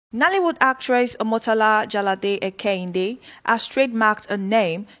Nollywood actress Omotola Jalade has trademarked a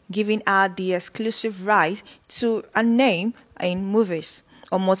name, giving her the exclusive right to a name in movies.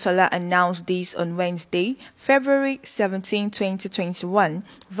 Omotola announced this on Wednesday, February 17, 2021,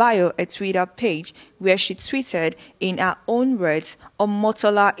 via a Twitter page where she tweeted in her own words,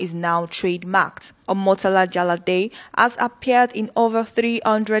 "Omotola is now trademarked." Omotola Jalade has appeared in over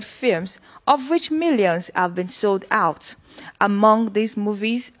 300 films, of which millions have been sold out. Among these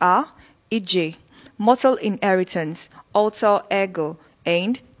movies are Ije, Mortal Inheritance, Alter Ego,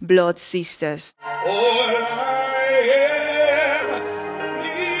 and Blood Sisters.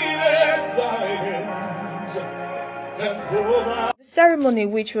 The ceremony,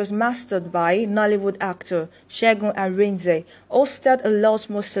 which was mastered by Nollywood actor Chico Ejiro, hosted a lot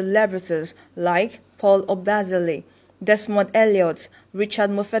more celebrities like Paul Obazale, Desmond Elliot, Richard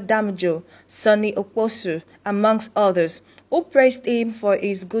Mofe-Damijo, Sonny Okposo, amongst others, who praised him for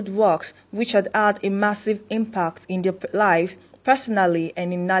his good works, which had had a massive impact in their lives personally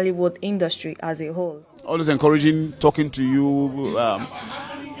and in Nollywood industry as a whole. Always encouraging, talking to you.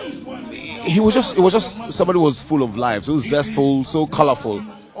 It was just somebody who was full of life, so zestful, so colorful.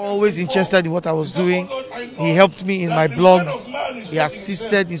 Always interested in what I was doing. He helped me in my blogs. He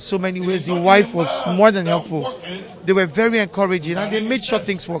assisted in so many ways. The wife was more than helpful. They were very encouraging and they made sure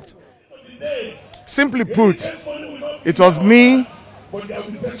things worked. Simply put, it was me,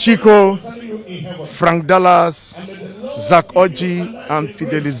 Chico, Frank Dallas, Zach Oji, and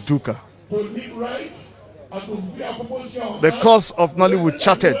Fidelis Duka. The course of Nollywood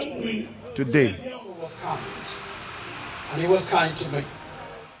charted today. And he was kind to me.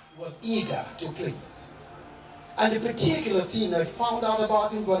 He was eager to please. And the particular thing I found out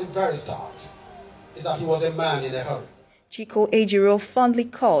about him from the very start is that he was a man in a hurry. Chico Ejiro, fondly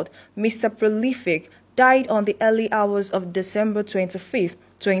called Mr. Prolific, died on the early hours of December 25,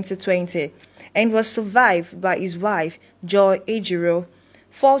 2020, and was survived by his wife, Joy Ejiro,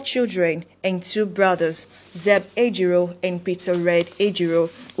 4 children and 2 brothers, Zeb Ejiro and Peter Red Ejiro,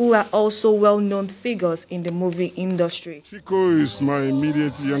 who are also well-known figures in the movie industry. Chico is my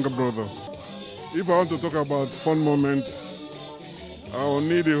immediate younger brother. If I want to talk about fun moments, I will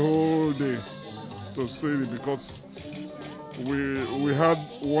need a whole day to say it because we had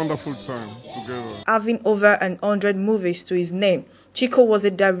wonderful time together. Having over 100 movies to his name, Chico was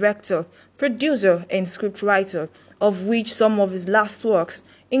a director, producer and scriptwriter, of which some of his last works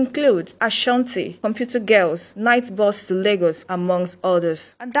include Ashanti, Computer Girls, Night Bus to Lagos, amongst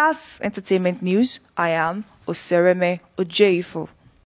others. And that's entertainment news. I am Osereme Ojeifo.